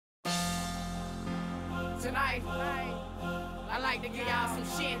tonight, I like to give y'all some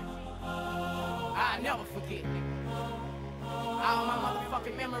shit I'll never forget. All my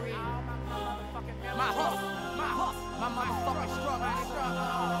motherfucking memories, my hustle, my motherfucking struggle,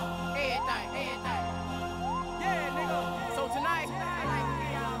 everything. Yeah, nigga. So tonight, I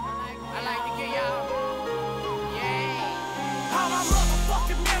like to give y'all, yeah, all my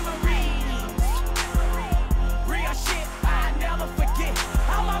motherfucking memories, real shit I never forget.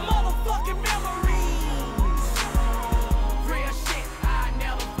 All my motherfucking memories, real shit I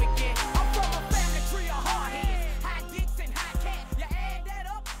never forget. I'm from a family tree of hard heads, high dicks and high cats. You add that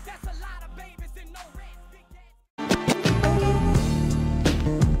up, that's a lot of babies and no rats. Big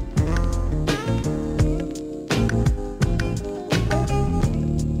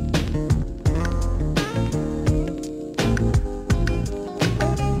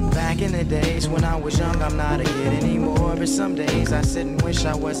Back in the days when I was young, I'm not a kid anymore. But some days I sit and wish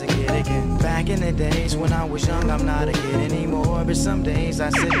I was a kid again. Back in the days when I was young, I'm not a kid anymore. But some days I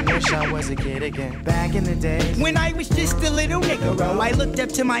sit and wish I was a kid again. Back in the days when I was just a little nigga, I looked up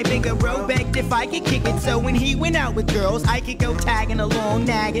to my bigger bro, begged if I could kick it. So when he went out with girls, I could go tagging along,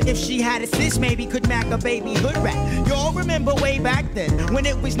 nagging. If she had a sis, maybe could mac a baby hood rat. Y'all remember way back then, when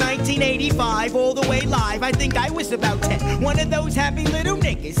it was 1985, all the way live. I think I was about 10. One of those happy little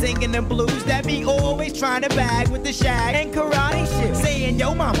niggas singing the blues that be always trying to bag with the shag and karate shit. Saying,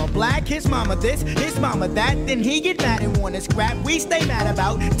 yo mama black, his mama this, his mama that. Then he get mad and wanna scrap. We stay mad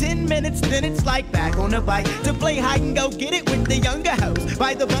about 10 minutes, then it's like back on the bike to play hide and go get it with the younger hoes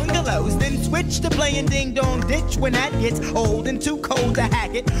by the bungalows. Then switch to playing ding dong ditch when that gets old and too cold to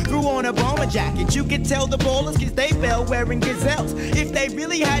hack it. Threw on a bomber jacket, you could tell the ballers cause they fell wearing gazelles. If they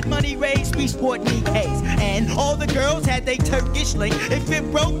really had money raised, we sport Nikes. And all the girls had they Turkish link. If it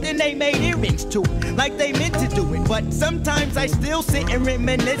broke, then they made earrings to it, like they meant to do it. But sometimes I still sit and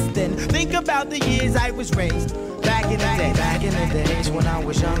reminisce, then think about the years I was raised. Back in the day. Back in the days when I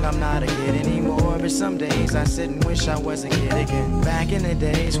was young, I'm not a kid anymore. But some days I sit and wish I was a kid again. Back in the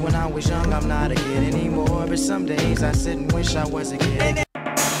days when I was young, I'm not a kid anymore. But some days I sit and wish I was a kid again.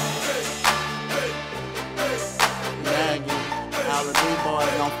 All the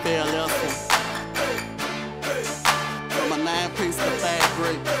D-boys gon' feel this one. From a 9-piece to fat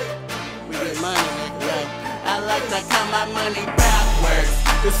grape, we get money, nigga. Yeah. I like to count my money backwards.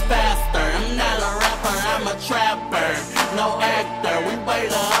 It's faster. I'm not a rapper, I'm a trapper. No actor. We wait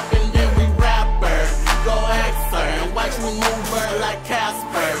up and then we rapper. Go ask her and watch me move her like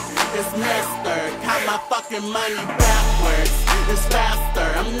Casper. It's Nestor. Count my fucking money backwards. It's faster.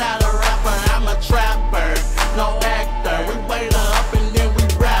 I'm not a rapper, I'm a trapper. No actor. We wait up and then we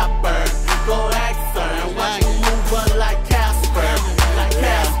rapper. Go ask her and watch me move her like Casper. Like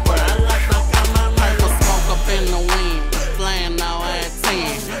Casper. I like to count my money. Smoke up in the wind. Flying now at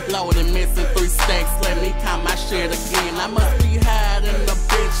 10. Loaded, missing 3 stacks. Let me count my shit again. I must be hiding the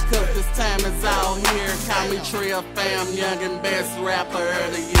bitch, cause this time is out here. Call me Trill Fam, young and best rapper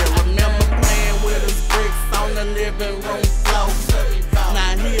of the year. Remember playing with his bricks on the living room floor.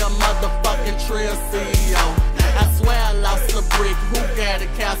 Now he a motherfucking Trill CEO. I swear I lost the brick. Who got a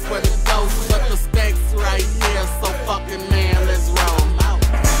cast for the ghost? But the stacks right here, so fucking man, let's roll.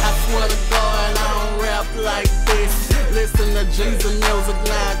 I swear to God, I don't rap like this. Listen to Jesus music,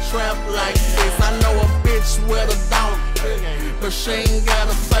 not trap like this. I know a bitch with a donkey, but she ain't got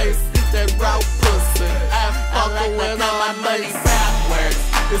a face that raw pussy. I fuck her with all my money backwards.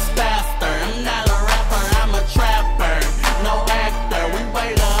 It's faster. I'm not